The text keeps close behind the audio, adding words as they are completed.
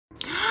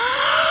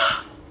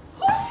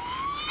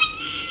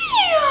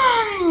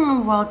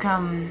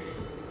welcome.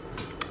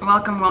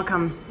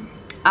 Welcome.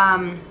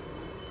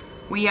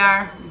 We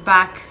are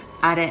back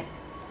at it.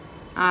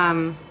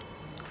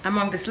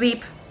 Among the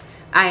sleep.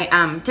 I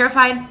am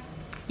terrified.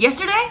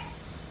 Yesterday,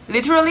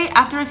 literally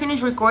after I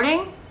finished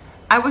recording,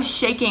 I was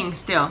shaking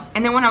still.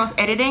 And then when I was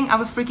editing, I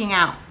was freaking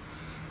out.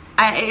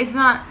 I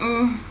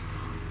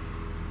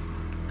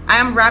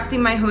am wrapped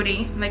in my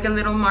hoodie like a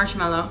little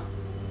marshmallow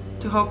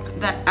to hope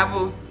that I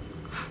will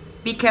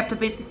be kept a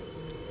bit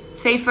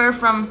safer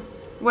from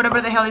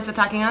whatever the hell is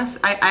attacking us.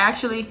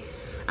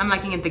 I'm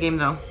liking it, the game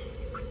though.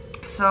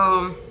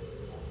 So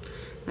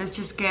let's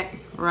just get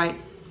right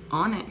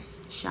on it,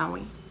 shall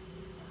we?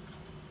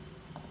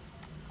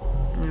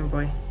 Oh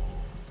boy.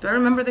 Do I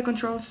remember the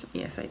controls?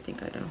 Yes, I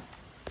think I do.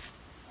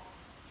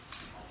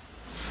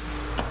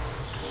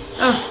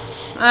 Oh,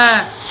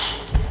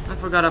 I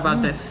forgot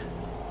about this.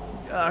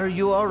 Are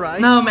you all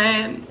right? No,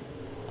 man.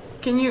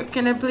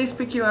 Can I please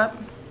pick you up?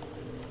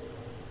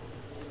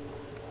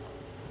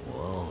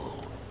 Whoa.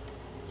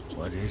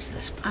 What is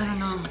this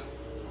place?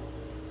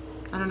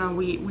 I don't know.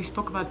 We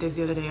spoke about this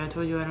the other day. I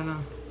told you I don't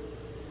know.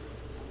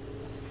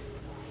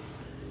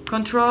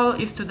 Control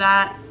is to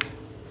that.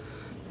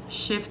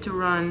 Shift to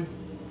run.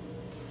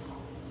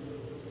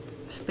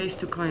 Space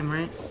to climb,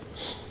 right?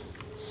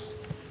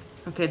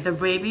 Okay, the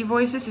baby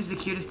voices is the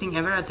cutest thing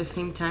ever. At the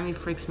same time, it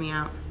freaks me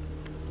out.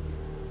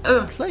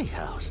 Ugh.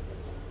 Playhouse?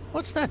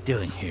 What's that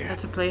doing here?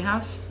 That's a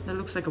playhouse? That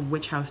looks like a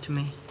witch house to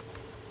me.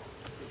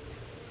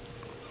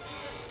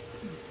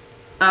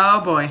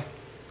 Oh boy.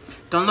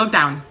 Don't look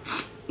down.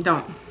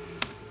 Don't.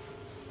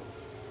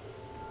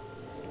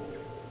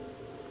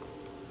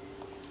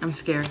 I'm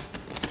scared.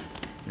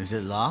 Is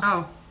it locked?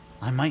 Oh.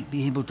 I might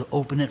be able to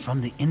open it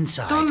from the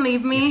inside. Don't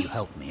leave me. If you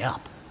help me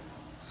up.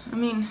 I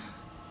mean...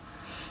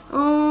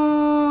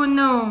 Oh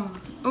no.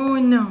 Oh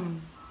no.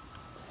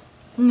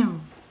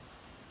 No.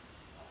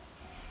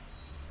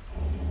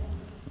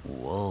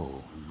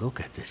 Whoa, look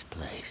at this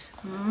place.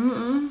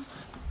 I'm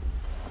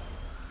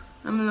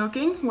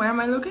looking. Where am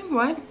I looking?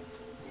 What?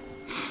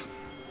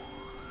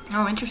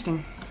 Oh,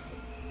 interesting.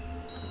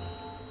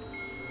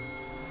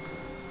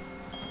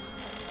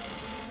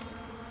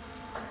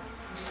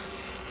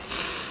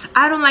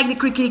 I don't like the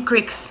creaky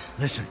creaks.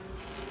 Listen.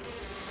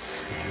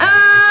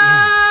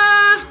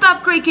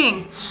 Stop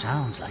creaking. It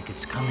sounds like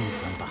it's coming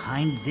from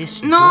behind this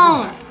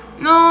door.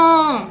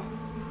 No.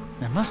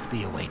 There must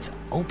be a way to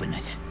open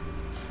it.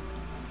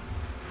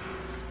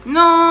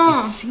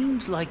 No. It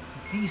seems like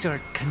these are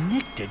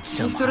connected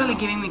somehow. He's totally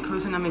giving me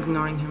clues and I'm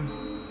ignoring him.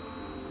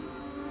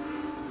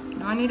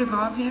 Do I need to go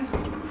up here?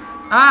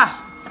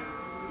 Ah!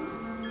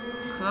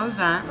 Close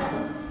that.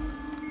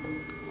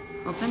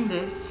 Open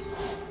this.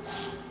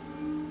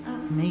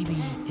 Maybe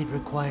it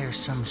requires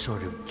some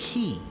sort of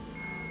key.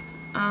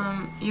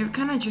 You're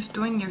kind of just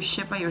doing your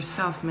shit by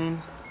yourself,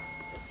 man.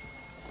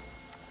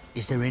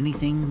 Is there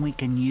anything we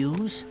can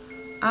use?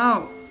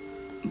 Oh,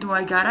 do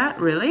I gotta?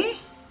 Really?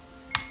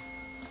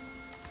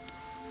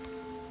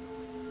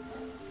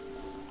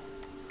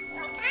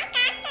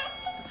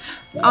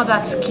 Oh,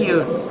 that's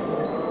cute.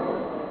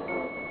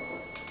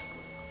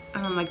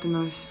 I don't like the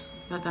noise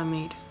that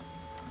made.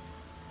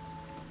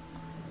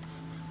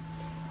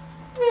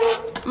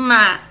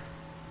 Ma.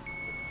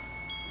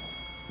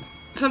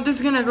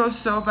 Something's gonna go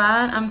so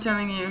bad, I'm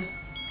telling you.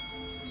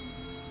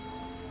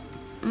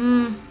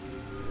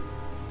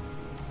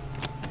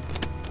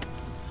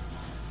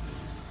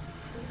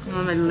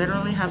 Well, I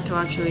literally have to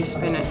actually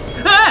spin it.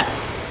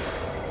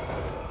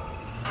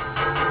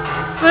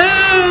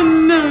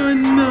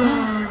 No.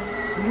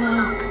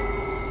 Look.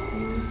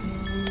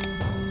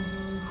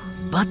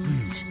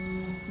 Buttons.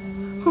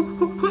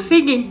 Who's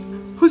singing?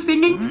 Who's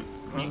singing?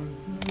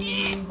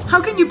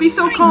 How can you be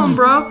so calm,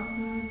 bro?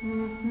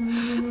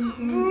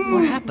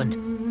 What happened?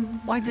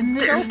 Why didn't it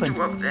There's open?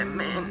 Two of them,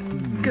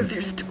 man. Because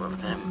there's two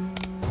of them.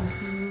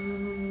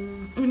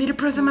 We need to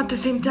press them at the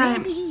same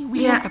time. Maybe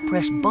we have to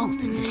press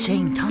both at the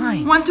same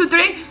time. 1, 2,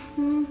 3.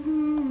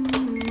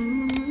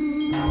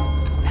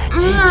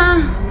 That's it.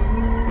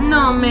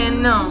 No,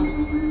 man, no.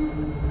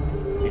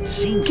 It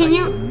seems Can like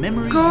you the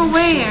memory go you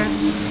away? shared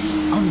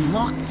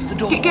unlocked the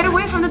door. Get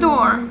away from the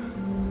door.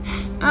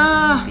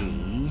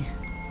 Maybe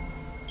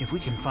if we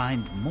can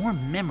find more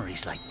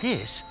memories like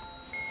this,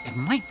 it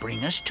might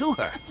bring us to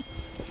her.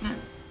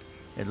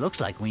 It looks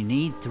like we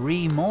need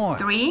 3 more.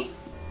 3?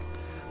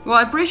 Well,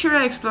 I'm pretty sure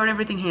I explored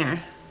everything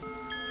here.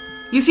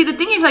 You see, the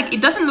thing is, like, it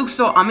doesn't look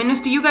so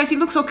ominous to you guys. It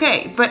looks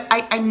okay. But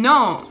I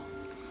know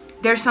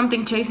there's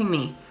something chasing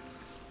me.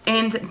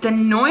 And the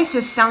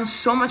noises sound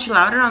so much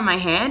louder on my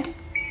head.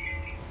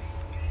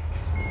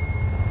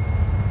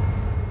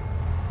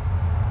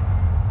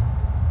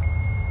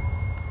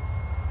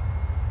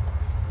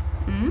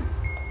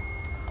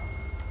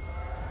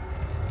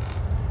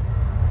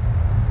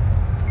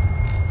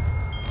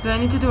 Do I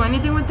need to do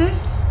anything with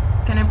this?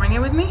 Can I bring it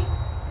with me?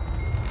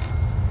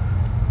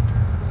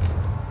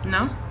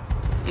 No?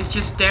 It's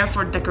just there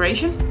for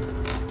decoration?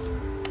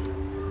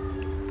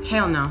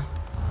 Hell no.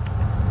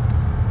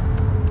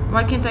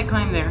 Why can't I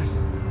climb there?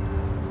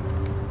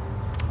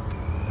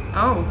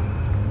 Oh.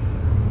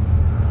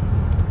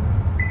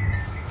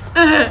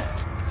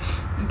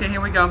 Okay,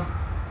 here we go.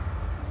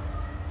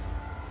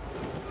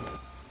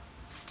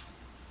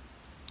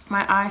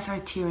 My eyes are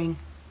tearing.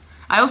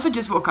 I also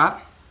just woke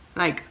up.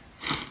 Like,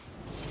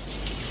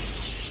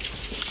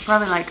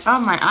 probably like, oh,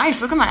 my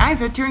eyes. Look at my eyes.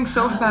 They're tearing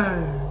so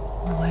bad.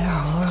 Where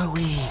are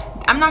we?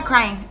 I'm not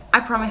crying. I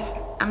promise.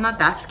 I'm not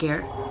that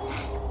scared.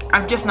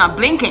 I'm just not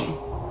blinking.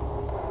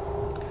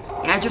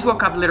 Yeah, I just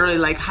woke up literally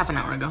like half an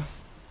hour ago.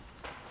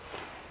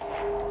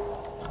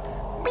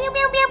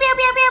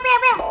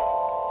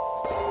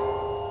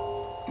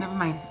 Never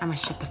mind. I'm gonna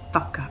shut the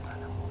fuck up.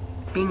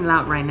 Being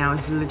loud right now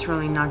is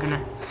literally not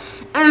gonna...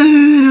 I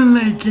don't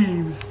like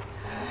caves.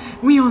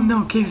 We all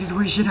know caves is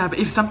where shit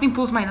happens. If something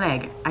pulls my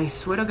leg, I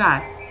swear to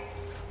God.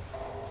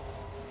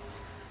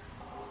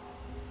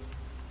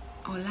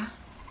 Hola?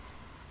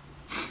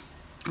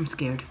 I'm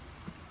scared.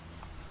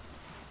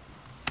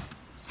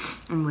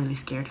 I'm really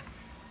scared.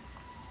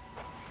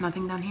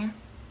 Nothing down here?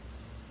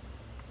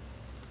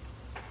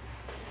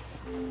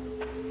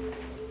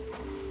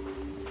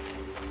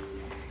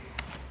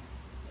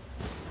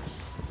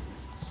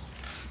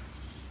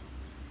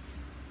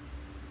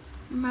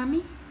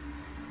 Mommy?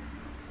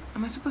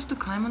 Am I supposed to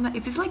climb on that?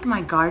 Is this like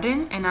my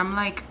garden? And I'm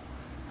like...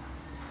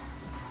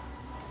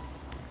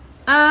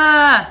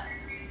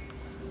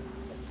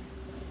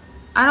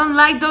 I don't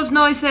like those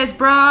noises,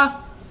 bruh.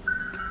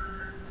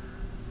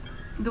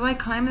 Do I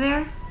climb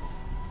there?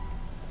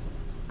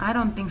 I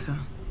don't think so.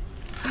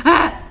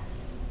 Ah!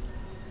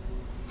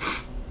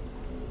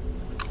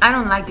 I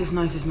don't like these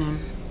noises, man.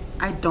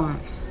 I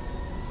don't.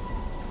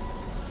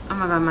 Oh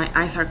my god, my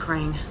eyes are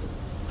crying.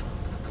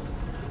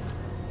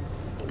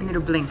 I need to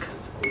blink.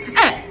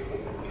 Ah!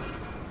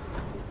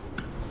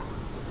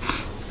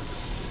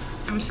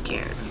 I'm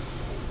scared.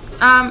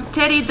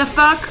 Teddy, the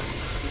fuck?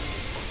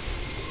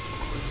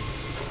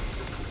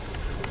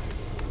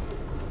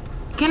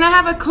 Can I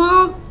have a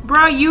clue?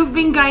 Bro, you've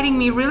been guiding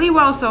me really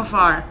well so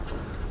far.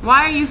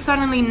 Why are you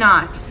suddenly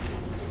not?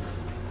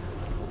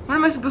 What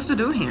am I supposed to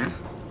do here?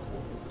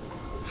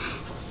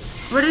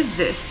 What is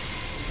this?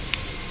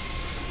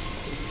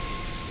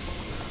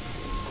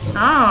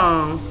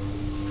 Oh.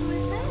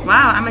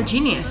 Wow, I'm a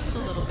genius.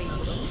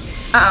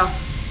 Uh-oh.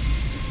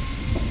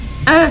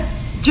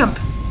 Jump.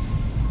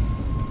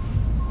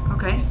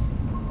 Okay.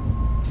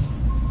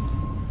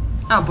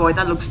 Oh boy,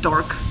 that looks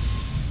dark.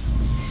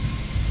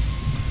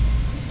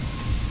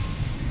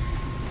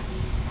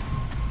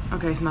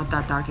 Okay, it's not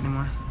that dark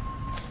anymore.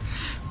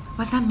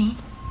 Was that me?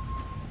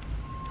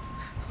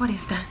 What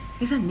is that?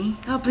 Is that me?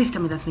 Oh, please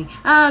tell me that's me.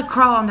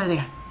 Crawl under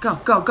there. Go,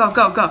 go, go,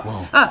 go, go.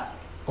 Whoa.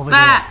 Over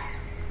there.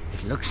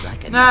 It looks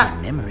like another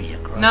memory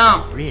across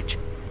that bridge.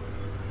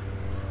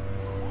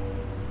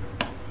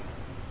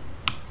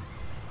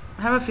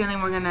 I have a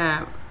feeling we're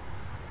gonna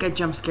get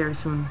jump scared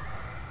soon.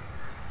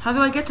 How do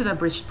I get to that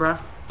bridge, bro?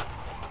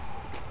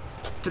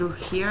 Through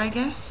here, I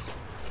guess?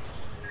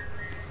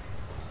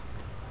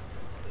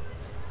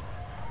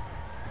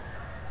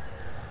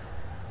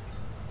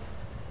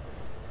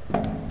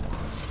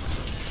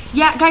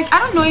 Yeah, guys, I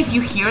don't know if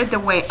you hear it the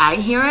way I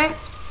hear it,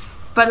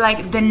 but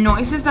like the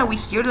noises that we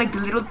hear, like the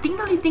little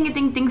tingly tingy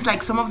ting things,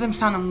 like some of them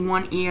sound on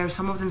one ear,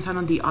 some of them sound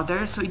on the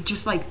other, so it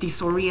just like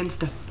disorients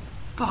the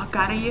fuck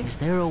out of you. Is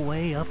there a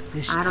way up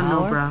this tower? I don't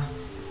know, bro.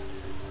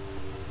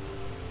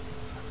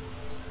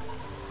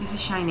 This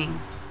is shining.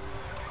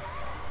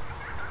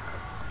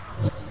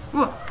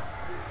 Whoa.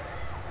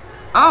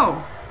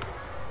 Oh.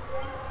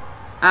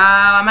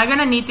 Am I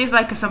gonna need this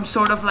like some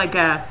sort of like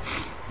a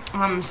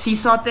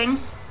seesaw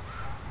thing?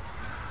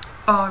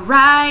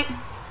 Alright.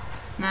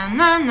 Na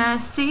na na,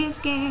 seas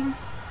game.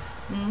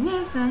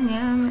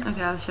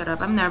 Okay, I'll shut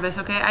up. I'm nervous,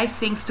 okay? I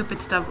sing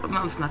stupid stuff.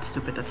 Well, it's not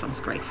stupid, that sounds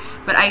great.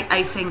 But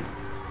I sing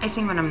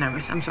when I'm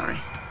nervous. I'm sorry.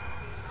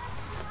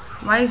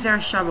 Why is there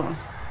a shovel?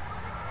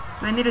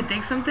 Do I need to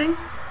dig something?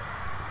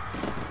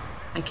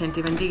 I can't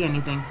even dig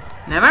anything.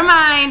 Never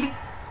mind.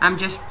 I'm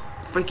just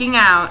freaking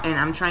out and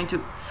I'm trying to...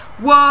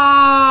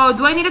 Whoa!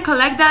 Do I need to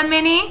collect that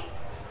many?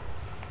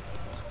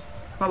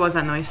 What was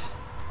that noise?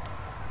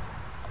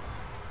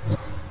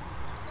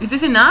 Is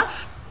this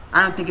enough?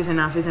 I don't think it's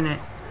enough, isn't it?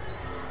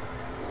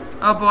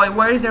 Oh boy,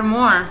 where is there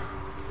more?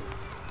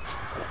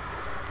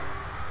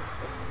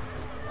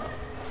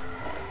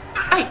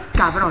 Ay,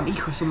 cabrón,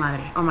 hijo de su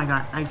madre. Oh my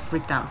god, I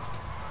freaked out.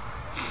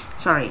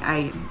 Sorry,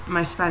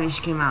 my Spanish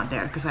came out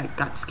there because I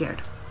got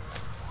scared.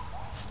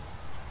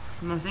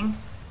 Nothing?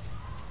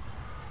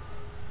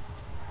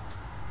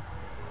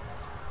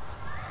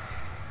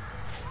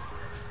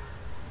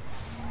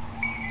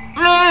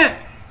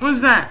 What's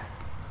that?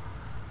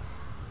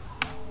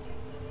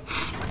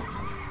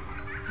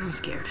 I'm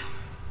scared.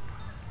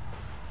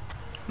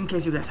 In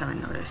case you guys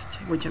haven't noticed,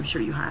 which I'm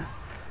sure you have.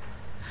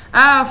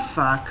 Oh,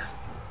 fuck.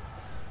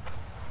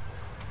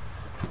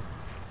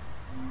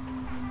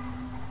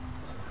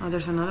 Oh,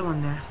 there's another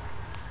one there.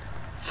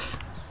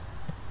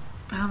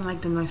 I don't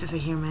like the noises I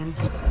hear, man.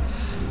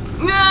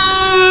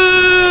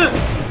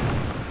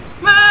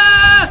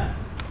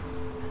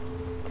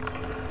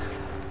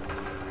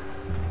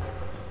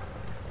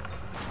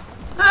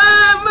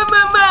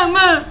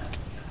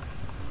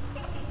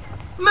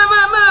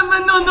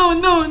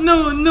 no,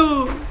 no, no,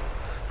 no.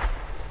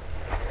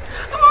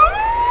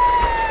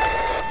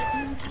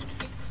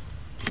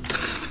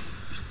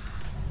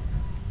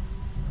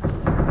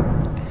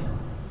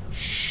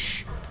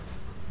 Shh.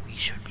 We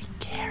should be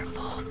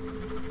careful.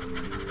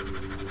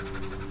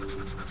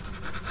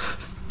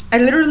 I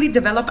literally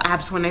develop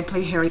abs when I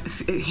play Harry.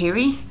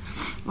 Harry?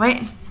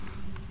 Wait.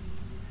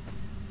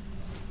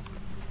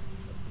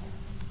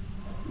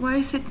 Why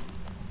is it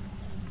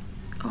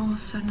all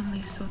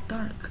suddenly so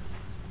dark?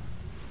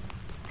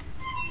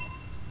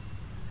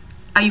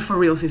 Are you for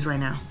realsies right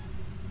now?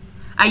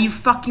 Are you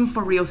fucking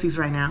for realsies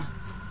right now?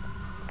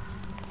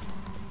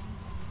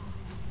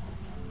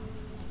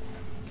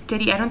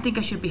 Teddy, I don't think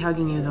I should be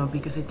hugging you though,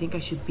 because I think I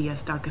should be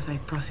as dark as I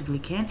possibly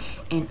can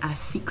and as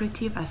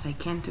secretive as I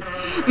can too.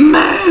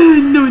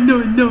 Man, no,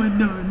 no, no,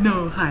 no,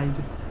 no, hide.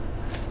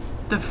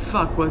 The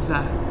fuck was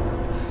that?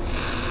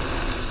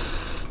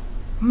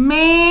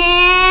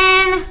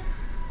 Man!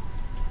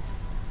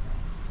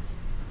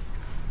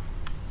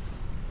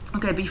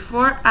 Okay,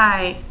 before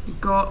I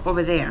go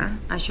over there,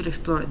 I should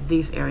explore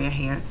this area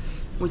here,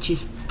 which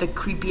is the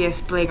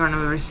creepiest playground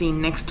I've ever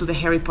seen, next to the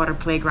Harry Potter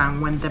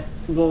playground when the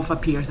wolf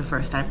appears the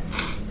first time.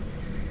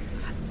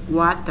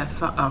 What the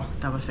fuck? Oh,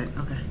 that was it.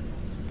 Okay.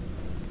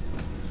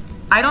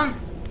 I don't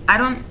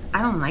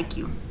like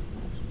you.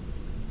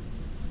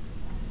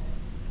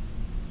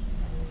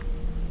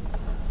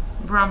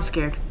 Bro, I'm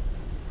scared.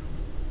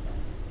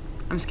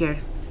 I'm scared.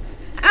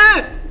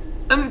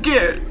 I'm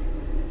scared.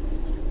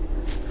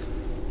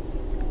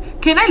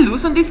 Can I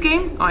lose on this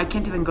game? Oh, I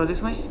can't even go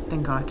this way?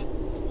 Thank God.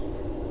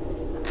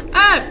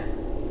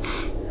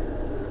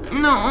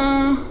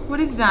 No. What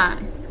is that?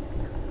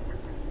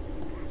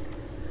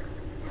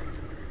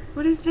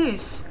 What is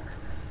this?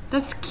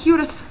 That's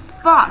cute as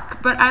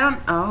fuck, but I don't...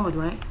 Oh,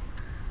 do I?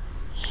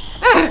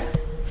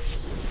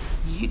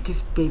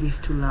 This baby's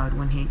too loud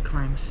when he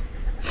climbs.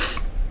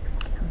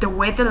 The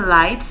way the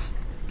lights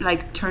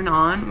like turn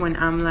on when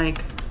I'm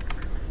like...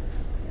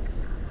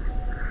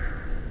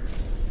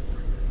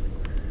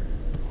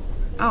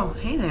 Oh,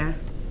 hey there.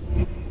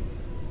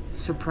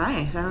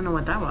 Surprise. I don't know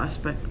what that was,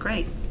 but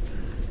great.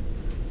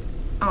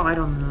 Oh, I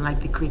don't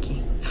like the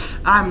creaky.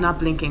 I'm not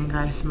blinking,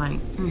 guys.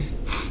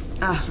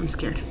 I'm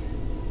scared.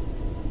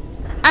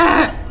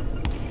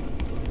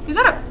 Is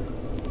that a...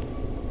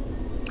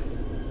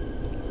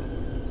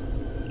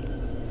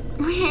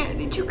 Where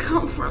did you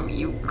come from,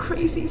 you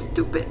crazy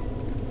stupid?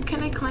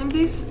 Can I climb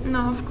this?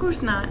 No, of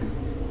course not.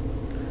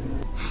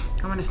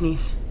 I want to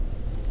sneeze.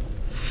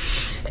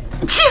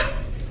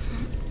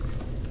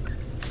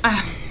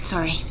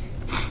 Sorry.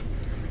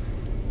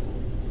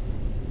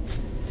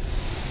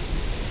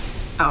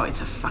 Oh,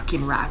 it's a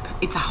fucking wrap.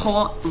 It's a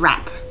whole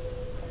wrap.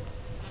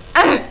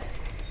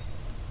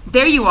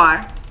 There you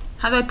are.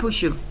 How do I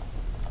push you?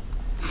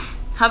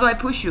 How do I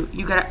push you?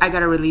 I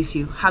gotta release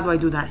you. How do I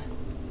do that?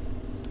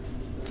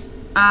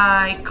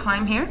 I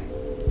climb here.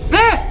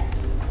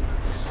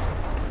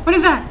 What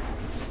is that?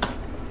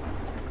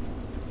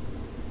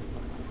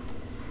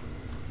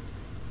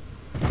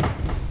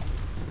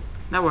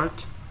 That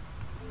worked.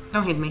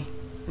 Don't hit me.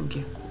 Thank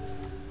you.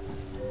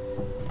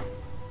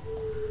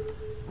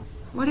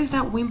 What is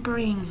that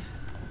whimpering?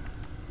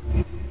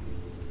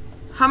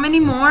 How many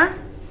more?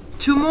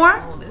 2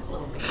 more?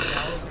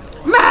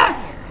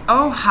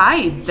 Oh,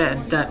 hi.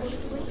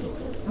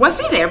 Was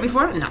he there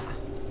before? No,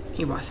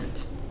 he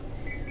wasn't.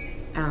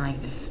 I don't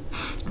like this.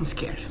 I'm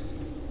scared.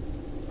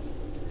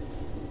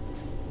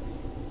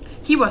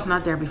 He was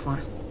not there before.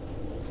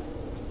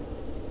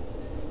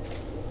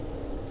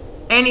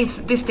 And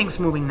this thing's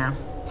moving now.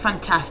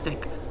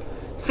 Fantastic.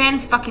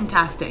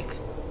 Fan-fucking-tastic.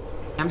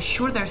 I'm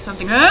sure there's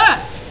something...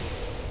 Ah!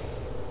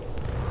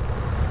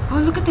 Oh,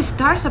 look at the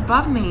stars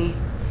above me.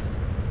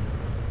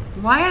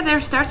 Why are there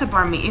stars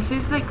above me? Is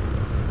this like...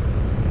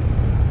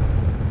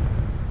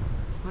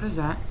 What is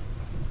that?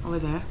 Over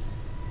there?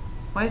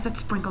 Why is that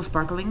sprinkle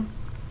sparkling?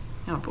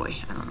 Oh boy,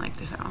 I don't like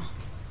this at all.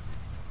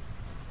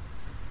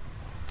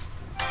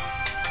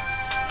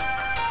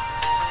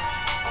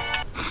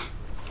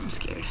 I'm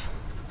scared.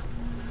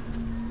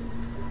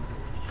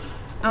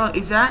 Oh,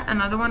 is that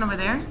another one over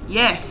there?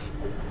 Yes.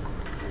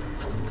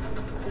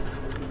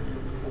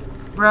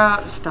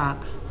 Bro,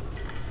 stop.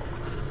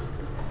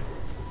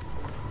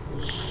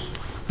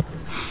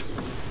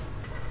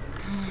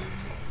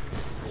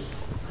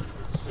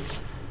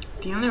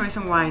 The only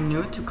reason why I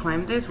knew to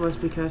climb this was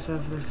because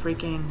of the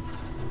freaking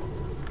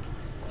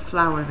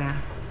flower there.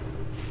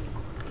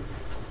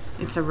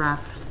 It's a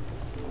wrap.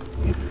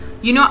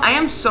 You know, I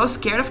am so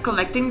scared of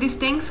collecting these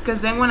things,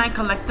 because then when I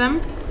collect them...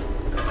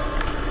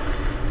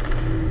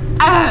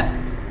 Ah!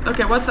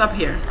 Okay, what's up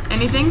here?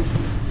 Anything?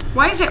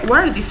 Why is it...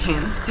 Where are these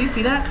hands? Do you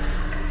see that?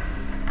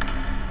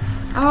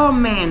 Oh,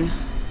 man.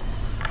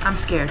 I'm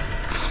scared.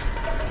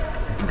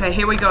 Okay,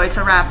 here we go. It's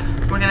a wrap.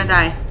 We're gonna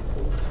die.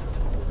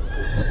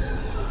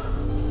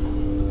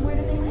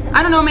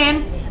 I don't know,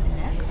 man.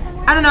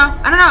 I don't know.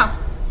 I don't know.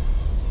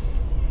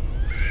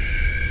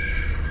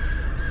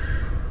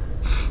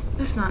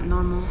 That's not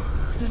normal.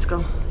 Let's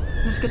go.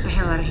 Let's get the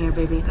hell out of here,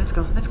 baby. Let's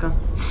go. Let's go.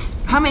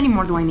 How many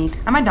more do I need?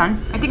 Am I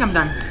done? I think I'm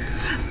done.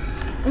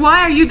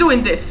 Why are you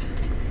doing this?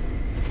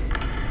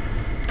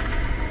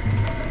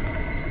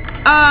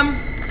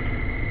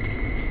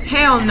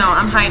 Hell no,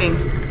 I'm hiding.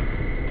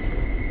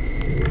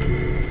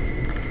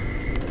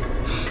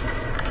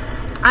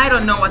 I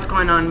don't know what's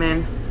going on,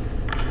 man.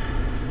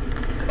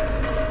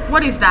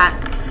 What is that?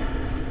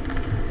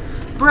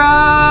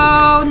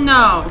 Bro,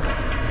 no.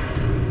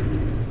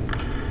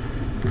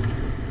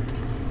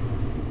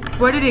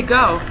 Where did it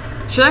go?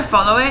 Should I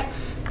follow it?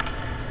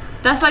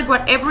 That's like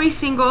what every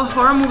single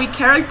horror movie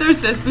character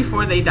says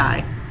before they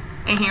die.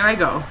 And here I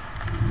go.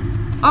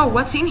 Oh,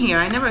 what's in here?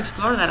 I never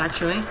explored that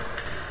actually.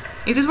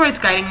 Is this where it's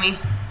guiding me?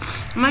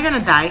 Am I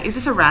gonna die? Is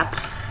this a wrap?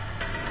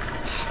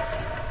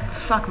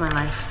 Fuck my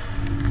life.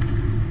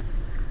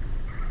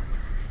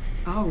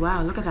 Oh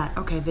wow, look at that.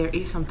 Okay, there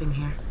is something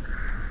here.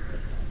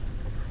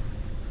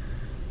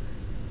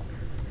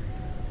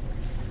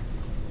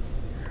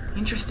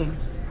 Interesting.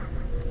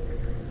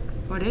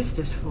 What is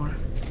this for?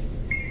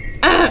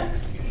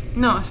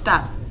 No,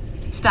 stop.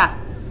 Stop.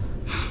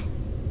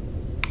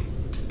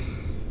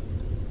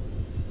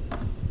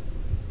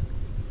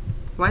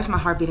 Why is my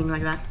heart beating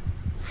like that?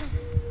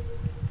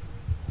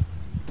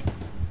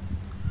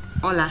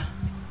 Hola.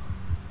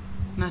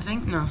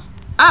 Nothing? No.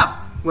 Oh!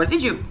 What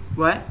did you...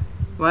 What?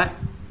 What?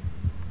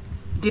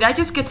 Did I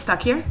just get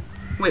stuck here?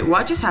 Wait,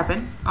 what just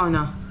happened? Oh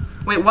no.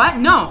 Wait, what?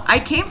 No! I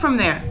came from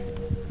there!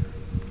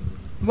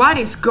 What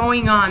is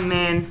going on,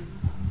 man?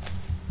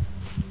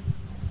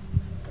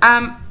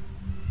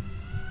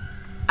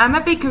 I'm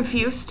a bit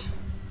confused.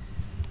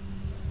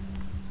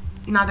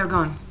 Now they're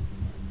gone.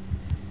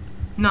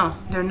 No,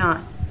 they're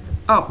not.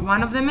 Oh,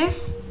 one of them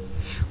is?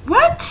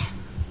 What?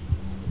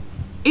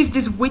 Is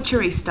this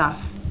witchery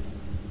stuff?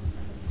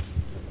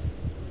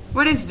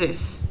 What is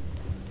this?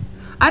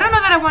 I don't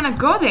know that I want to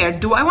go there.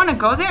 Do I want to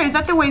go there? Is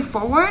that the way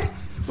forward?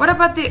 What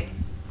about the...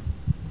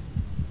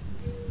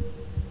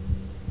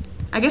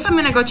 I guess I'm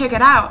gonna go check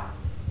it out.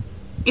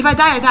 If I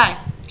die, I die.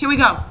 Here we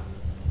go.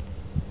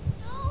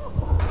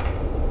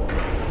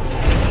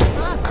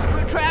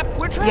 We're trapped.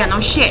 We're trapped. Yeah, no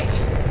shit.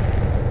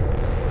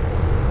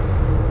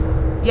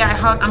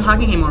 Yeah, I'm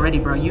hugging him already,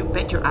 bro. You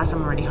bet your ass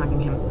I'm already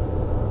hugging him.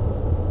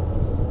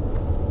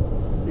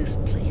 This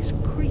place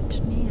creeps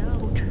me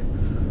out.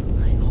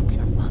 I hope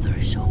your mother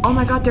is okay. Oh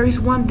my god, there is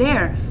one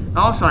there.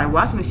 Also, I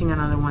was missing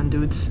another one,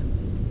 dudes.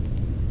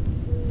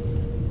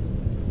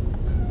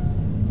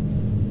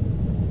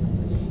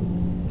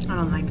 I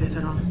don't like this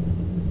at all.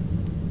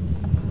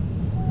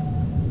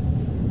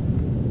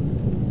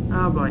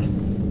 Oh boy.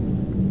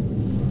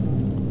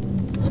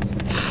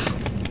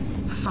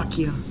 Fuck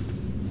you.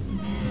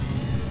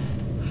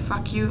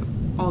 Fuck you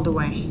all the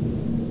way.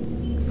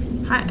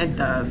 Hi,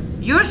 Dove.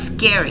 You're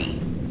scary.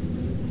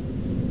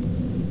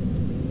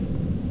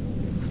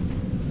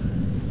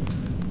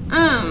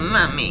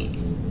 Mommy.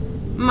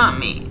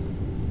 Mommy.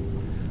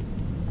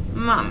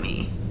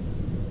 Mommy.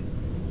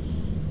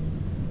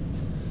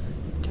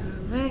 Do a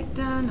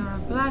breakdown or a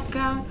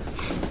blackout?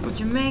 Would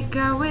you make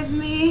out with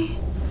me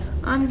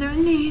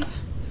underneath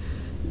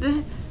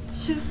the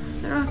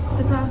shelter of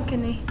the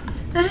balcony?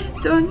 I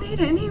don't need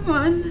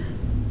anyone.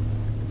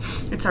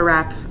 It's a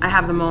wrap. I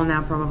have them all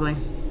now, probably.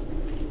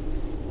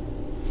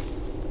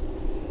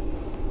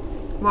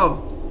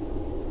 Whoa.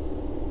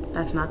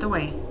 That's not the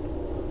way.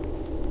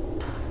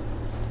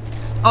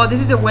 Oh,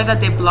 this is the way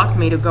that they blocked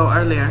me to go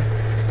earlier.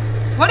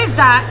 What is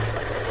that?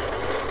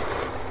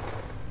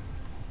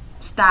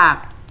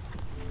 Stop.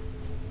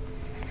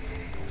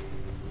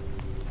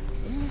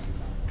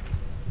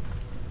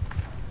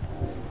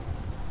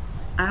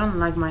 I don't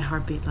like my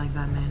heartbeat like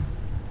that, man.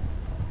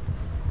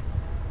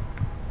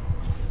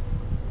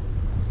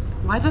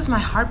 Why does my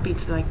heart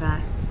beat like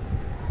that?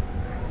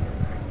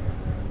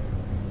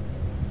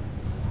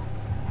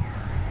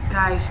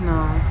 Guys,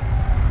 no.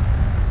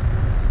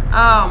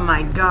 Oh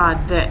my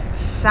god, the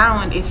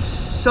sound is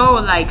so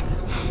like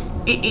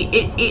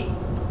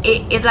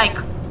it like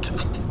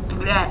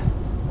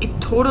it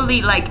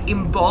totally like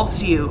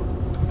involves you.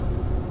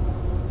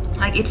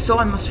 Like it's so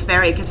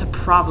atmospheric, it's a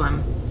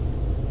problem.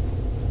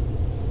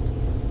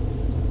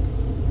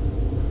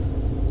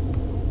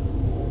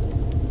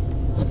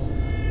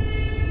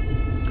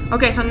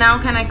 Okay, so now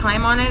can I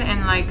climb on it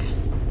and like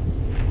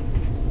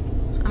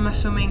I'm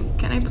assuming,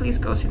 can I please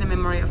go see the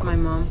memory of my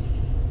mom?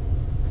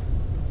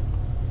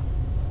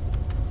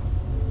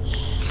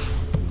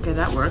 Okay,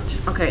 that worked.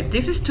 Okay,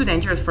 this is too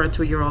dangerous for a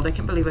 2-year-old. I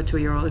can't believe a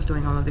 2-year-old is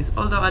doing all of this.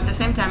 Although at the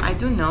same time, I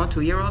do know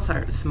 2-year-olds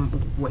are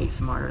way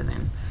smarter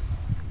than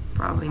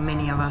probably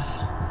many of us.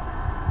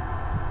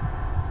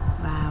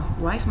 Wow,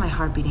 why is my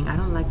heart beating? I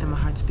don't like that my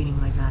heart's beating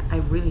like that. I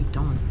really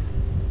don't.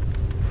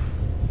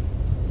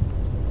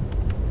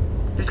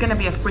 There's gonna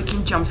be a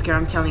freaking jump scare,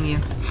 I'm telling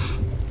you.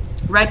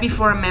 Right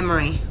before a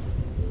memory.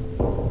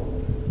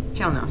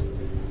 Hell no.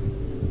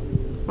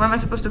 Where am I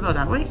supposed to go?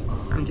 That way?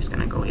 I'm just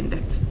gonna go in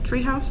the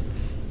treehouse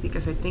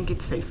because I think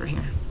it's safer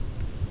here.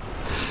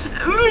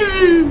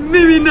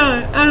 Maybe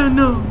not. I don't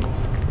know.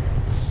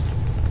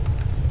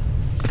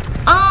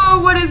 Oh,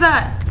 what is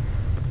that?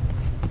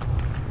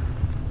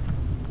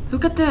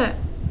 Look at the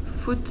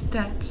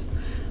footsteps.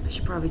 I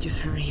should probably just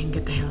hurry and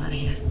get the hell out of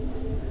here.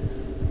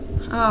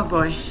 Oh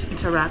boy,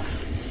 it's a wrap.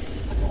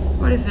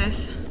 What is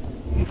this?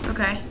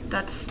 Okay,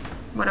 that's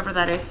whatever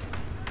that is.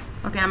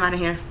 Okay, I'm out of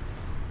here.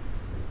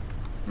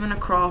 I'm gonna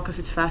crawl because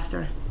it's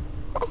faster.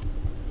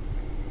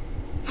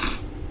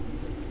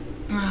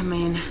 Oh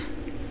man.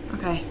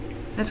 Okay,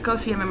 let's go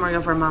see a memory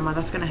of our mama.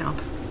 That's gonna help.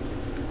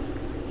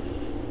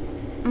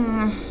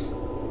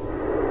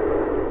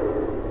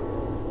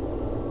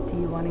 Do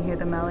you want to hear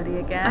the melody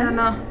again? I don't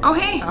know. Oh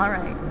hey!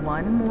 Alright,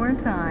 one more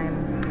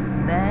time.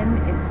 Then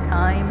it's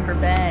time for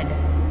bed.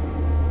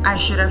 I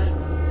should have.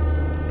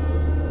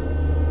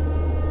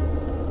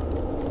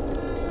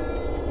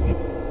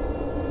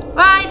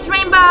 Ah, it's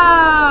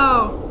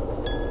rainbow!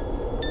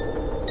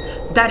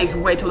 That is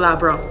way too loud,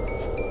 bro.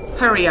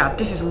 Hurry up.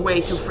 This is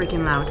way too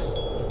freaking loud.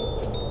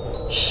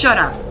 Shut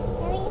up.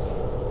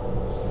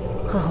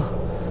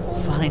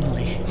 Oh,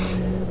 finally.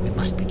 We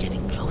must be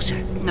getting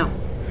closer. No.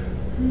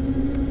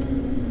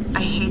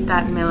 I hate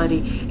that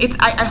melody. It's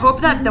I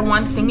hope that the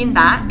one singing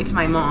that, it's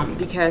my mom,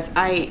 because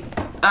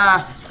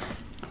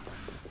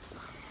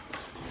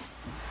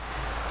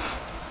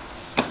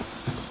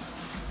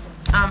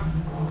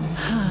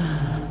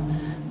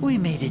We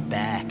made it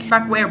back.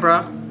 back where,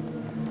 bro?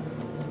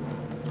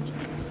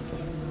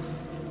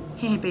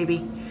 Hey,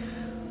 baby.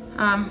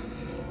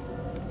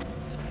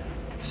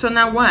 So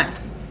now what?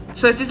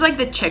 So is this like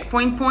the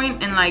checkpoint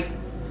point and like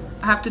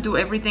I have to do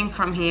everything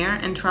from here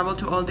and travel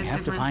to all these We have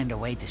to different... find a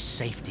way to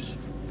safety.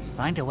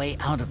 Find a way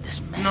out of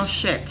this mess. No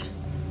shit.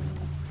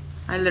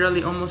 I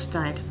literally almost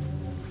died.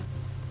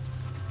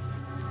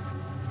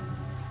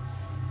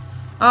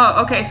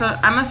 Oh, okay, so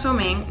I'm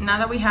assuming now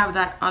that we have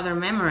that other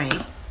memory,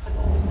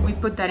 we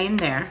put that in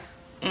there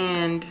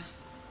and...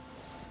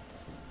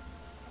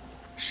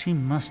 She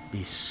must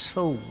be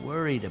so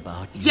worried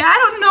about you. Yeah, I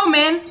don't know,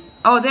 man.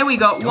 Oh, there we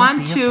go. Don't 1,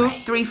 be 2,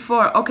 afraid. 3,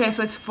 4. Okay,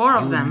 so it's 4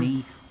 of You them. and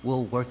me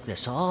will work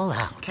this all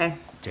out. Okay,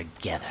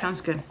 Together.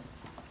 sounds good.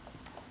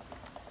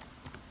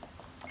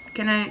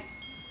 Can I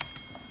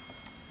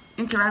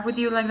interact with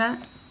you like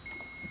that?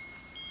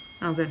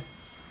 Oh, good.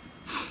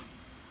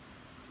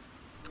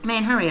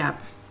 Man, hurry up.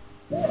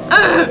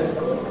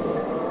 Ugh!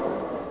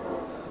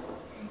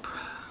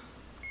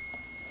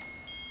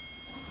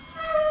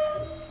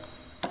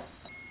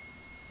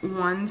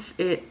 Once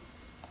it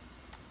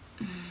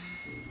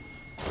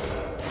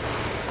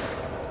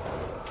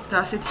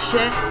does its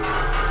shit.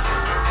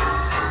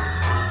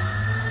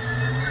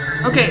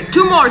 Okay,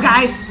 2 more,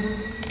 guys.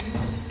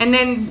 And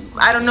then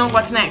I don't know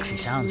what's It next.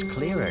 sounds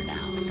clearer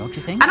now, don't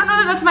you think? I don't know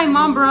that that's my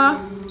mom, bro.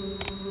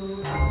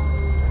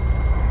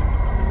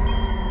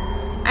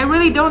 I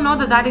really don't know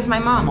that that is my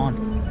mom. Come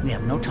on, we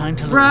have no time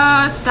to lose.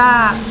 Bruh,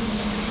 stop.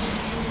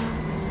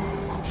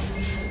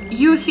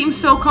 You seem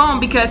so calm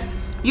because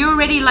you're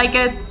already like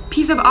a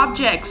piece of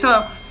object,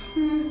 so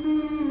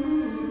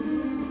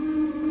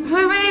if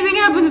anything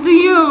happens to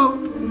you.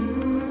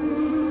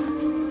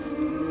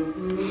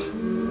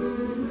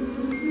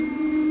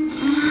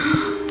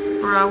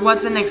 Bruh,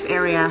 what's the next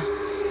area?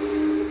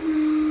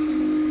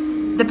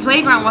 The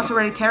playground was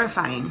already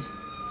terrifying.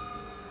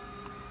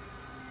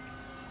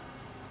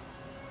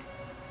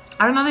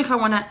 I don't know if I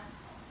wanna...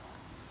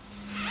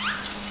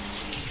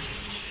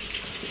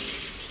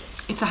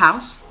 It's a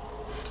house.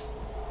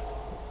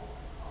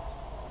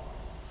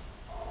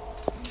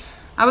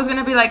 I was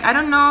gonna be like, I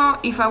don't know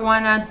if I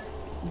wanna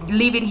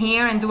leave it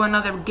here and do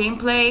another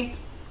gameplay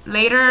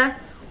later,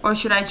 or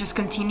should I just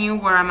continue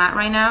where I'm at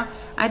right now?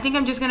 I think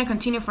I'm just gonna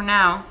continue for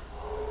now,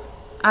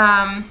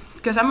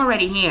 because I'm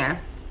already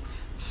here,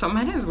 so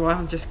might as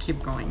well just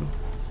keep going.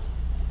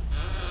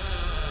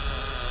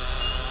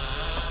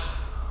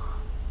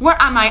 Where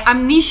am I?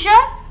 Amnesia?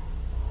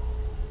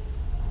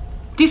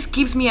 This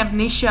gives me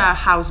Amnesia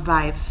house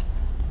vibes.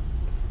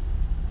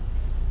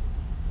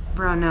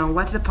 Bro, no.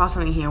 What's the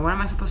puzzle in here? What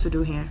am I supposed to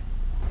do here?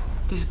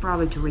 This is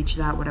probably to reach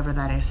that, whatever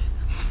that is.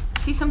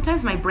 See,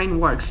 sometimes my brain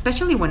works,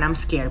 especially when I'm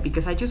scared,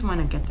 because I just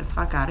want to get the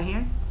fuck out of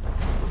here.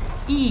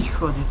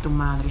 Hijo de tu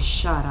madre.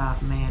 Shut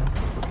up, man.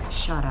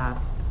 Shut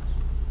up.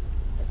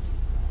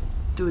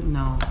 Dude,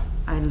 no.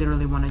 I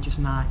literally want to just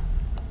not.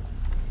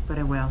 But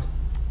I will.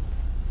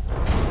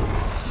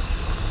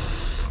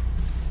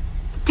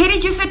 Teddy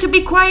just said to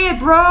be quiet,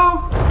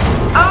 bro.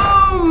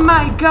 Oh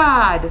my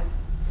god.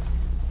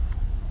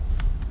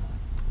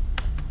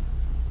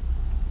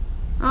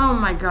 Oh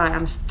my god,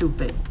 I'm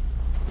stupid.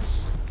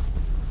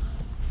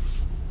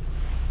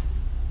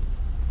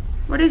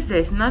 What is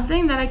this?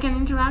 Nothing that I can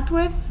interact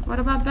with? What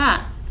about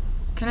that?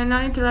 Can I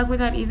not interact with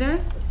that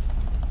either?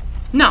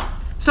 No.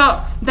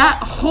 So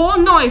that whole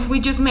noise we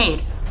just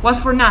made was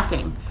for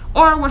nothing.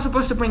 Or we're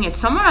supposed to bring it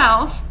somewhere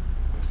else.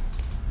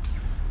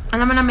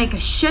 And I'm gonna make a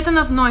shit ton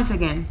of noise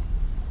again.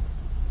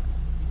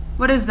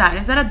 What is that?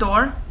 Is that a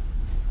door?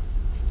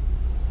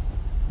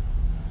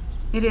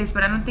 It is,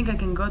 but I don't think I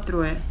can go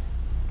through it.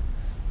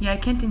 Yeah, I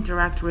can't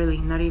interact really,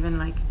 not even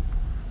like...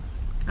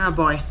 Oh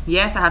boy,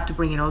 yes, I have to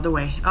bring it all the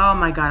way. Oh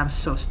my god, I'm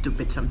so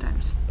stupid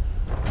sometimes.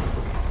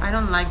 I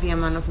don't like the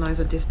amount of noise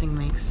that this thing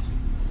makes.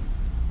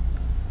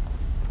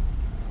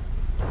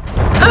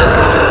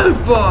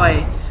 Oh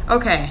boy.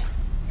 Okay.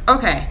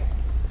 Okay.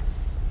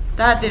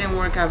 That didn't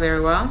work out very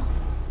well.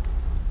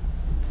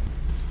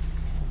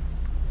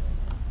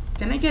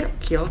 Can I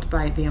get killed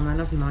by the amount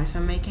of noise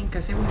I'm making?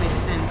 Because it would make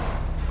sense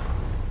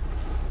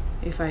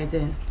if I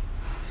did.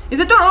 Is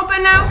the door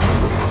open now?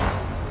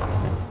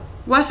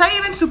 Was I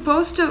even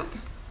supposed to?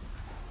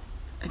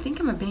 I think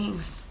I'm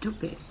being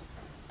stupid.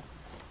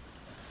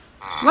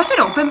 Was it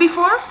open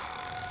before?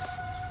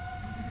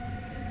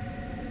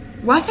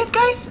 Was it,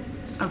 guys?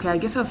 Okay, I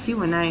guess I'll see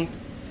when I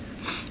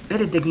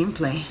edit the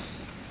gameplay.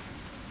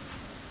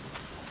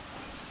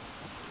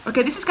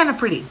 Okay, this is kind of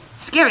pretty.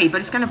 Scary,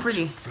 but it's kind of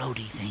pretty.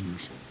 Floaty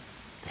things.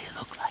 They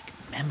look like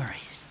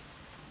memories.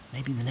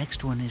 Maybe the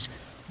next one is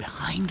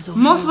behind those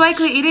Most roots.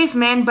 likely it is,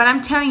 man, but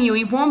I'm telling you,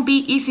 it won't be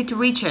easy to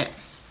reach it.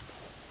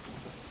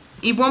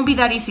 It won't be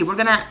that easy. We're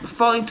gonna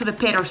fall into the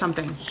pit or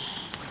something.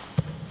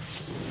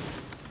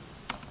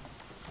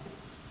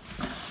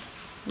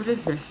 What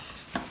is this?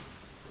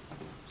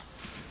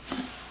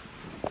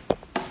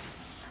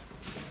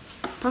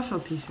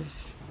 Puzzle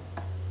pieces.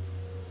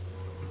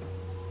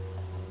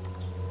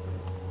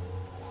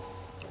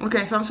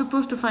 Okay, so I'm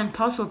supposed to find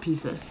puzzle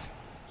pieces.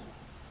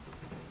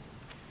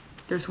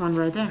 There's one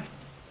right there.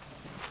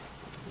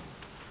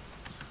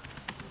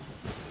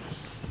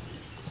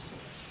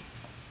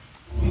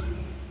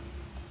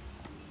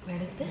 Where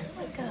does this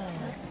one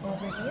go?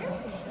 Over here?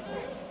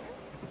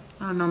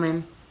 I don't know,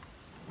 man.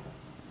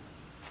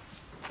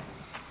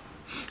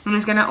 I'm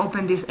just gonna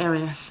open these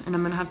areas, and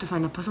I'm gonna have to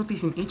find a puzzle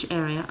piece in each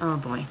area. Oh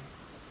boy.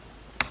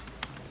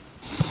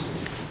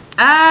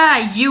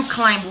 Ah, you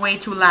climb way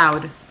too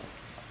loud.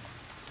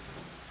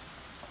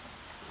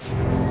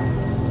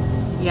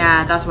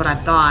 Yeah, that's what I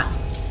thought.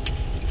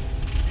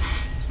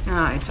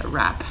 Oh, it's a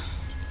wrap.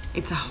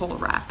 It's a whole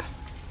wrap.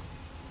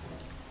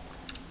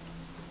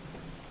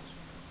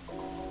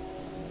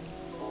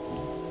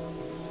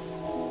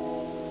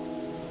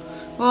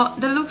 Well,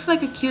 that looks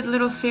like a cute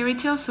little fairy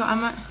tale, so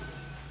am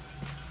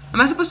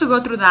I supposed to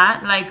go through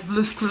that, like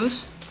Blue's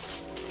Clues?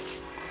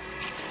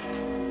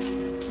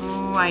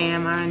 Oh, I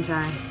am, aren't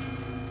I?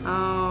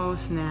 Oh,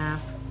 snap.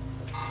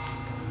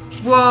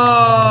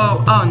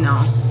 Whoa! Oh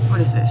no.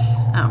 What is this?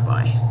 Oh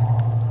boy.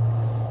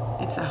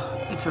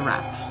 It's a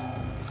wrap.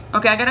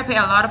 Okay, I gotta pay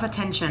a lot of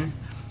attention.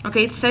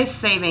 Okay, it says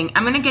saving.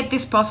 I'm gonna get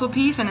this puzzle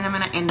piece and then I'm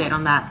gonna end it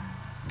on that.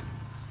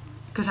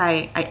 Because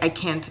I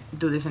can't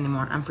do this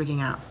anymore. I'm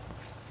freaking out.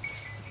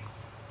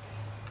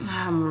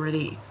 I'm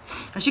already...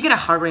 I should get a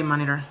heart rate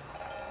monitor.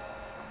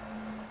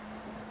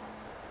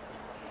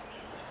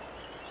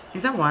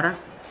 Is that water?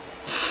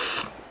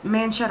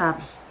 Man, shut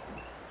up.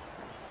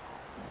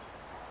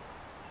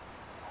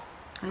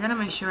 I gotta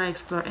make sure I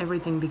explore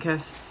everything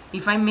because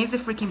if I miss the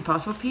freaking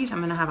puzzle piece,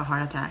 I'm gonna have a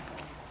heart attack.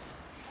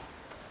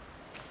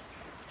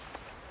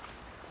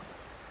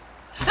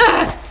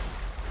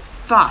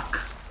 Fuck.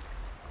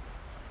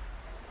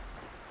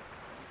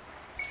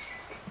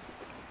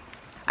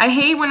 I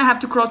hate when I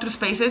have to crawl through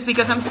spaces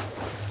because I'm...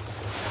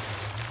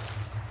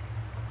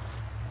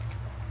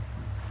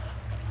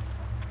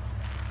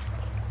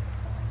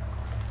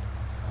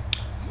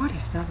 What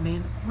is that,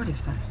 man? What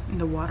is that? In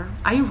the water?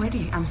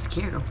 I'm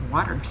scared of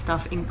water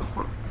stuff in...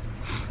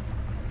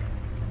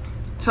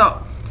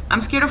 So,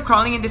 I'm scared of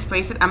crawling in these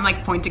places. I'm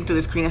like pointing to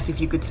the screen as if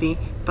you could see.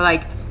 But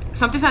like,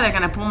 something's either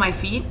gonna pull my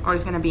feet or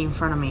it's gonna be in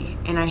front of me.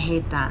 And I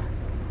hate that.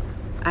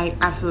 I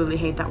absolutely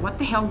hate that. What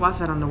the hell was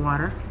that on the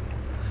water?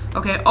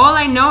 Okay, all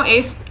I know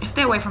is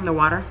stay away from the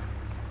water.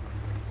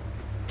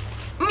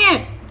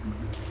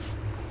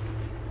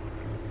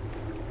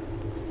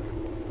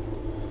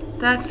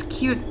 That's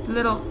cute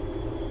little...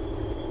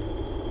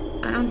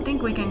 I don't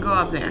think we can go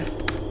up there.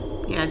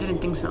 Yeah, I didn't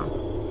think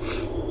so.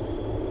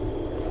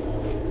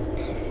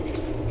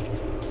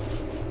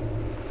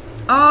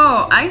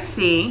 Oh, I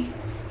see.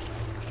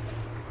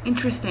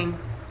 Interesting.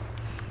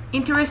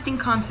 Interesting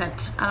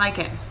concept. I like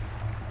it.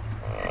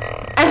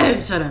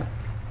 Shut up.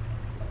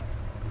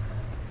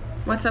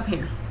 What's up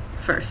here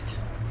first?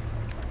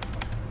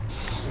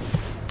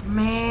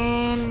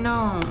 Man,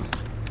 no.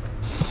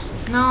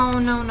 No,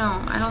 no,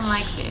 no. I don't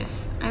like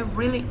this. I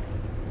really...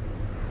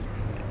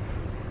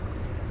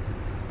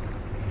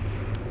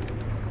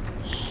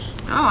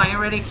 Oh, I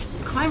already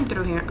climbed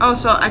through here. Oh,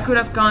 so I could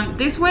have gone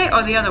this way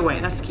or the other way.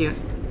 That's cute.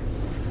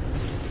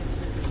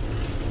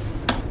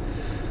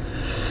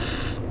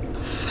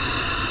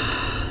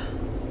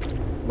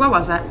 What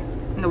was that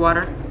in the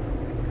water?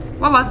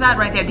 What was that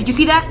right there? Did you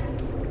see that?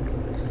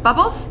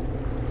 Bubbles?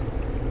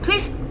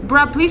 Please,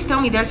 bruh, please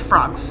tell me there's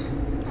frogs.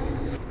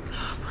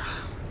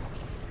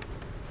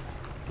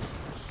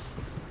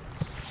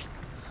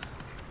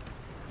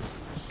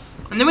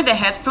 And then with the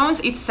headphones,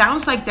 it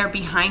sounds like they're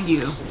behind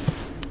you.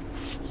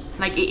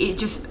 Like it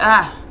just, and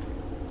I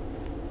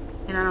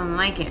don't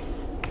like it.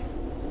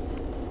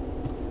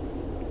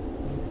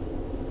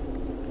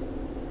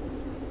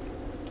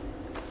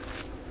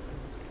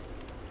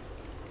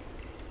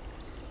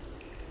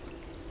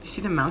 You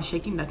see the mouse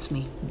shaking? That's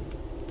me.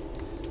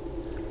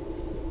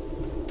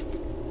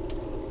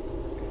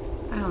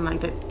 I don't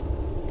like that.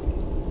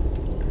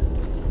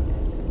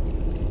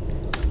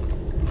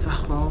 It's a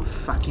whole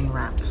fucking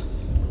wrap.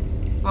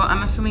 Well,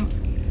 I'm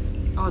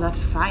assuming... Oh,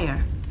 that's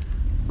fire.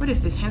 What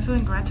is this, Hansel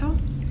and Gretel?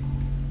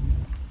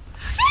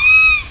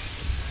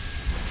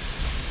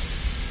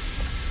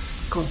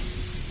 Cool.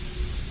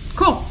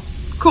 Cool.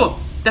 Cool.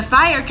 The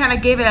fire kind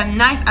of gave it a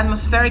nice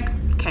atmospheric...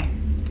 Okay.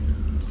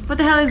 What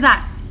the hell is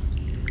that?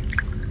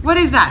 What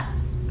is that?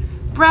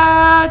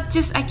 Bruh,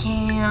 just... I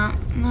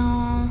can't.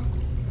 No.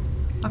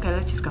 Okay,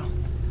 let's just go.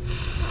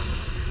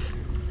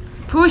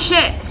 Push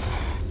it.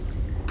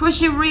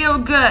 Push it real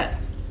good.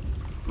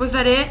 Was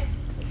that it?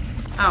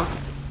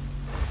 Oh.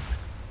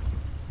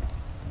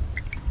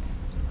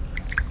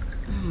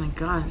 Oh my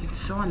god, it's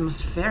so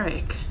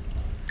atmospheric.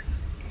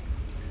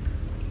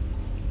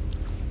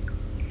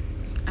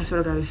 I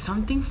swear to God, if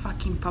something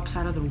fucking pops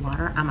out of the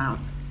water, I'm out.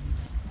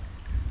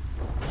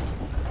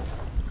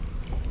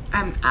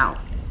 I'm out.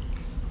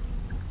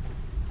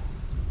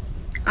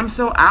 I'm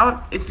so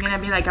out, it's gonna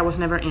be like I was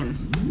never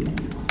in.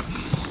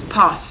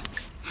 Pause.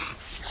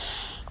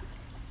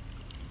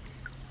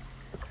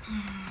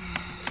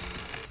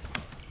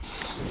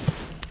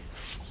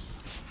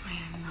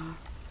 Man, no.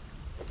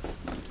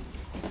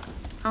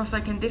 I was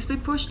like, can this be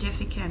pushed? Yes,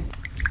 it can.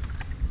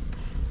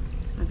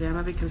 Okay, I'm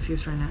a bit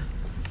confused right now.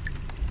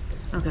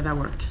 Okay, that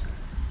worked.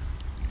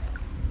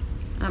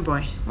 Oh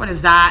boy, what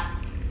is that?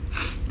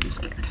 I'm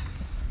scared.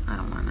 I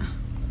don't wanna.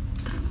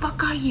 The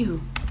fuck are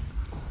you?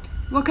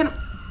 What can...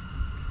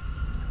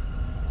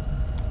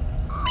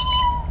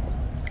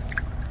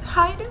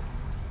 Hide?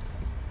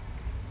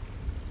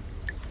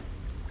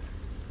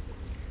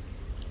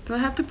 Do I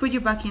have to put you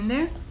back in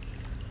there?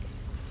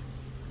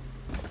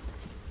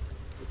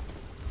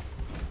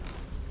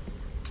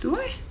 Do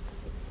I?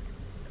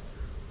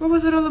 What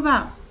was it all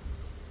about?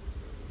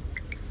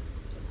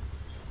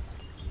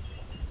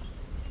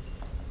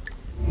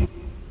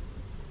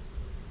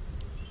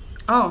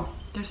 Oh,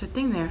 there's a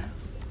thing there.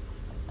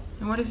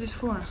 And what is this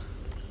for?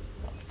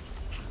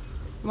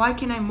 Why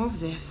can I move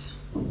this?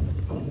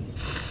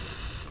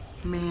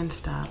 Man,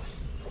 stop.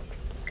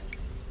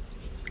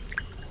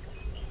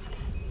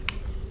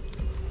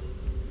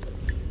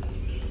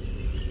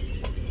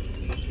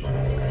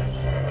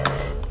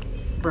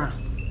 Bruh.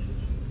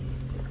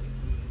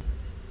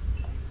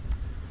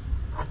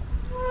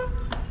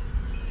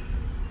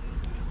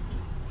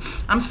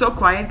 I'm so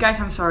quiet, guys.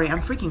 I'm sorry. I'm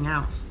freaking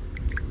out.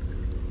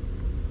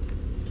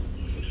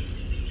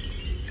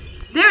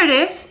 There it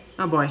is.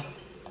 Oh boy.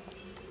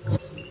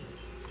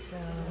 So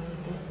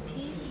this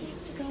piece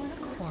needs to go in a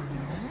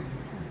corner.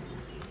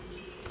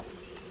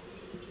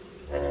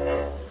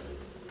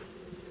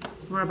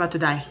 We're about to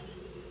die.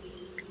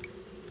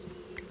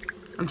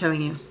 I'm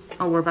telling you.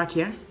 Oh, we're back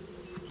here.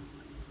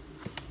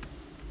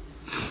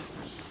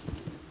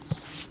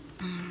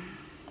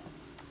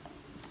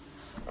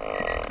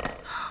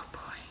 Oh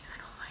boy, I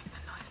don't like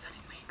the noise that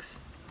it makes.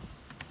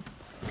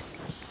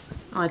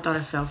 Oh, I thought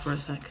I fell for a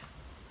sec.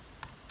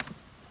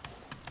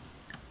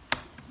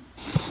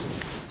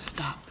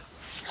 Stop.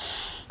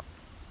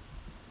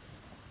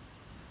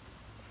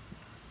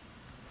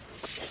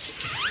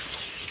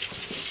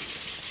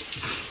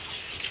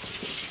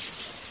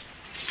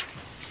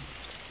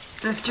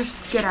 Let's just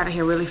get out of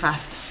here really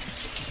fast.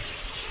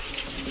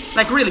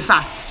 Like really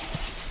fast.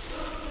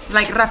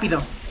 Like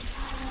rápido.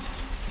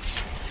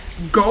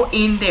 Go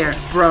in there,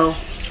 bro.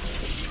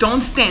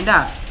 Don't stand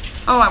up.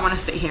 Oh, I want to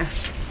stay here.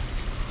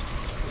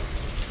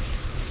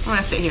 I want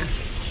to stay here.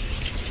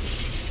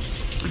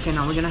 Okay,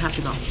 no, we're gonna have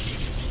to go.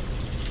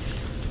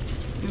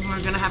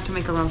 We're gonna have to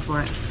make a run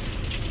for it.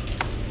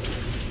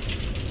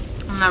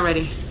 I'm not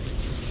ready.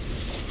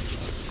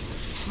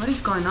 What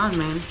is going on,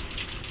 man?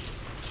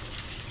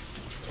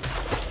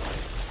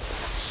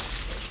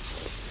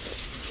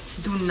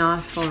 Do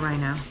not fall right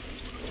now.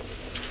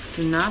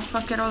 Do not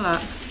fuck it all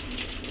up.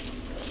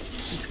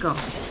 Let's go.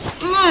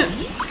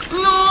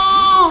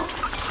 No!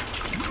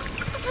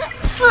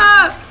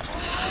 Ah!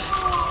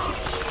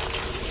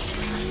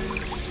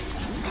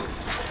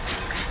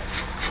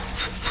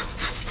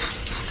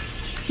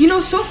 You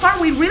know, so far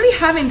we really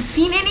haven't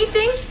seen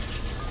anything.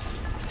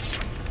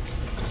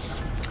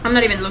 I'm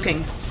not even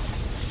looking.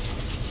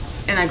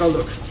 And I go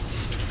look.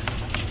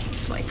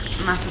 It's like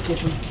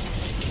masochism.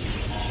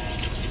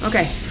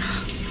 Okay.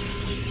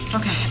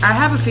 Okay, I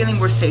have a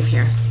feeling we're safe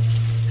here.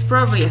 It's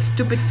probably a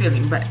stupid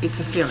feeling, but it's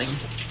a feeling.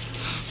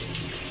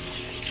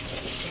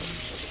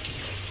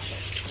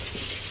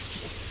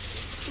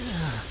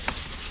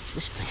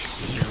 This place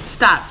feels...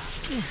 Stop.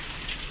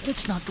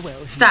 Let's not dwell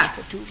here Stop.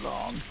 for too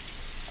long.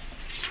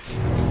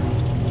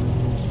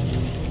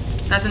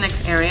 That's the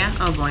next area.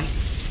 Oh boy.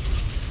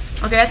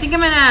 Okay, I think I'm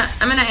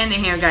gonna end it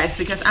here, guys,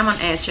 because I'm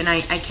on edge and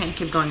I can't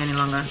keep going any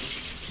longer.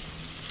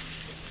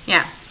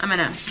 Yeah, I'm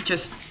gonna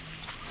just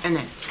end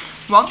it.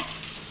 Well,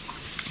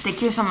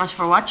 thank you so much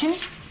for watching.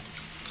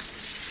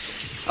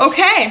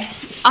 Okay,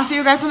 I'll see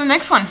you guys on the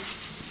next one.